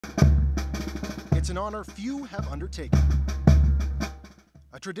It's an honor few have undertaken.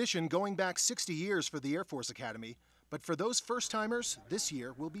 A tradition going back 60 years for the Air Force Academy, but for those first-timers, this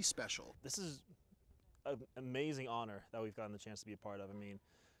year will be special. This is an amazing honor that we've gotten the chance to be a part of. I mean,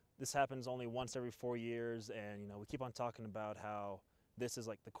 this happens only once every 4 years, and we keep on talking about how this is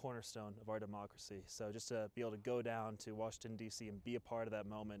like the cornerstone of our democracy. So just to be able to go down to Washington, D.C. and be a part of that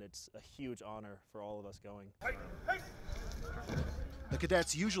moment, it's a huge honor for all of us going. The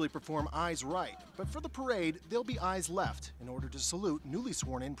cadets usually perform eyes right, but for the parade, they'll be eyes left in order to salute newly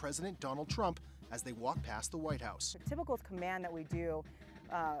sworn-in President Donald Trump as they walk past the White House. The typical command that we do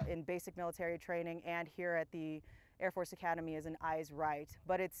in basic military training and here at the Air Force Academy is an eyes right,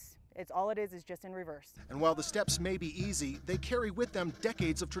 but it's all it is just in reverse. And while the steps may be easy, they carry with them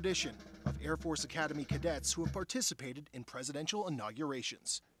decades of tradition of Air Force Academy cadets who have participated in presidential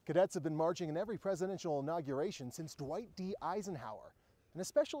inaugurations. Cadets have been marching in every presidential inauguration since Dwight D. Eisenhower. And as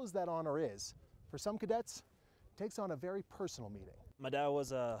special as that honor is, for some cadets, it takes on a very personal meaning. My dad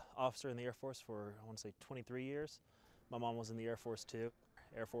was an officer in the Air Force for, I want to say, 23 years. My mom was in the Air Force too.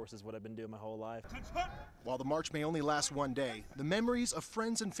 Air Force is what I've been doing my whole life. While the march may only last one day, the memories of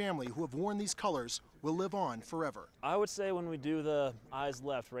friends and family who have worn these colors will live on forever. I would say when we do the eyes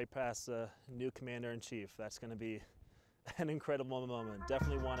left right past the new Commander-in-Chief, that's going to be an incredible moment.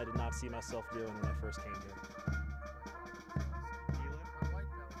 Definitely one I did not see myself doing when I first came here.